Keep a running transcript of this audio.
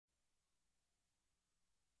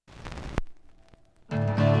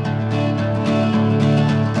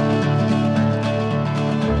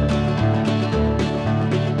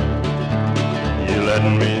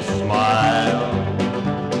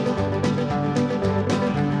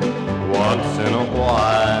once in a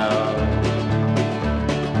while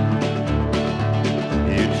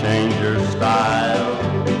you change your style,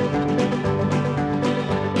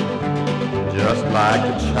 just like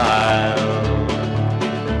a child.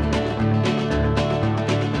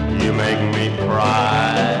 You make me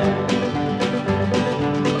cry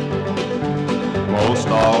most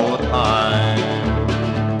all the time.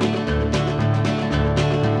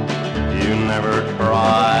 You never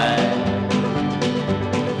try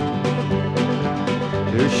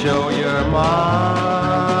to show your mind.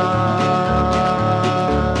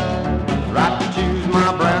 The right to choose my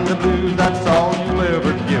brand of blues, that's all you'll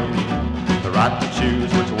ever give me. The right to choose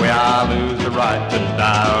which way I lose, the right to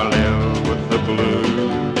die or live with the blues.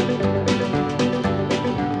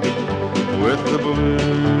 With the blues.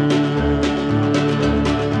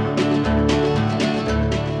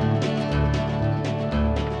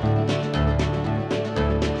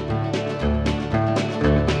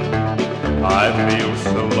 I feel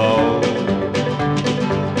so low,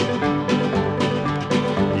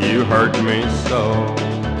 you hurt me so.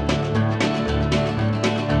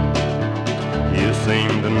 You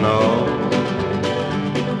seem to know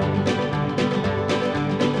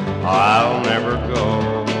I'll never go.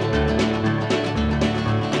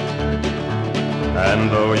 And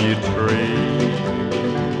though you treat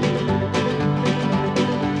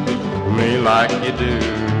me like you do,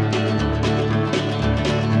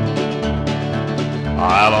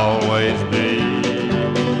 I'll always be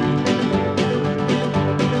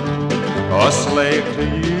a slave to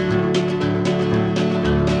you.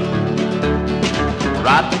 The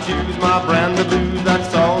right to choose my brand of blues,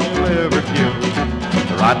 that's all you'll ever give.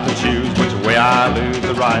 The right to choose which way I lose,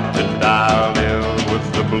 the right to die or live with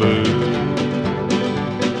the blues.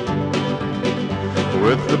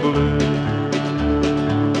 With the blues.